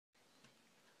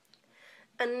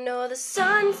I know the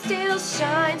sun still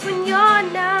shines when you're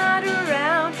not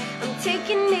around. I'm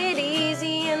taking it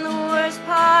easy in the worst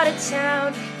part of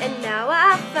town, and now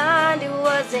I find it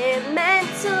wasn't meant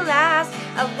to last.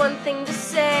 I've one thing to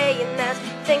say, and that's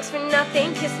thanks for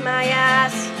nothing, kiss my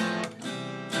ass.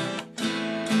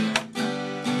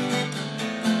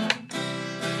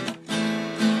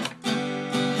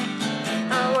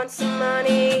 I want some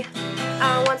money,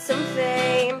 I want some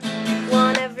fame,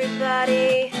 want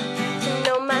everybody to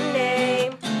know my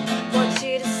name. Want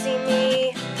you to see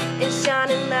me in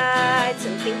shining lights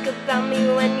and think about me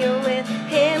when you're with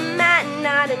him at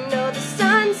night. I know the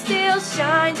sun still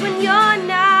shines when you're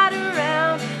not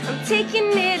around. I'm taking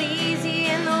it easy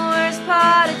in the worst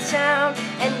part of town,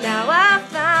 and now I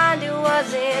find it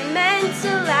wasn't meant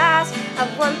to last.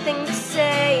 I've one thing to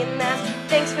say, and that's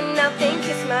thanks for nothing,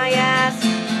 kiss my ass.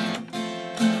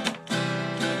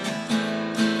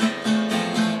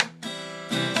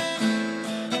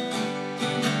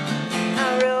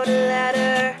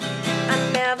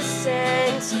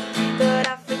 But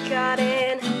I've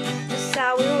forgotten just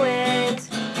how we went.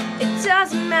 It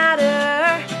doesn't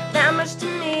matter that much to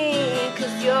me,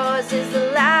 'cause yours is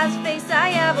the last face I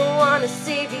ever wanna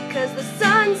see. Because the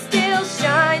sun still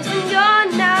shines when you're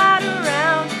not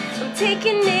around. I'm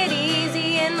taking it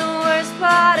easy in the worst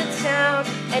part of town,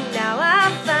 and now I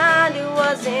find it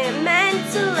wasn't meant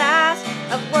to last.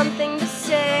 I've one thing to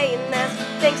say, and that's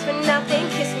thanks for nothing,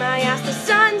 kiss my ass. The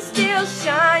sun still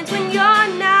shines when you're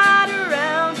not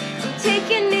around.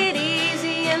 Taking it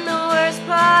easy in the worst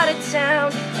part of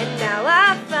town, and now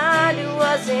I find it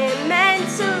wasn't meant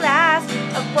to last.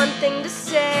 I've one thing to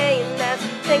say, and that's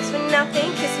thanks for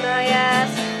nothing, kiss my ass.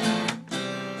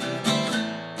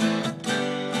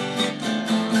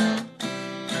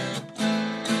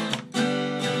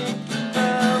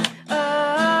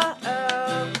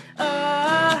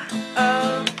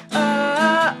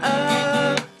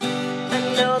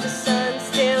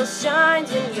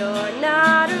 Shines when you're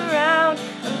not around.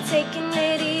 I'm taking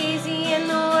it easy in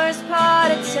the worst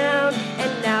part of town,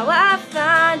 and now I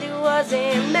find it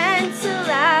wasn't meant to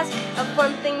last. I've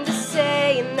one thing to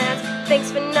say, and that's thanks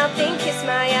for nothing, kiss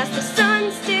my ass. The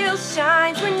sun still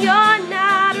shines when you're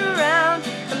not around.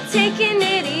 I'm taking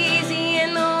it easy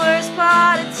in the worst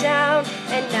part of town,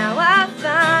 and now I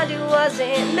find it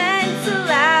wasn't meant to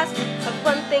last. I've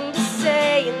one thing to say.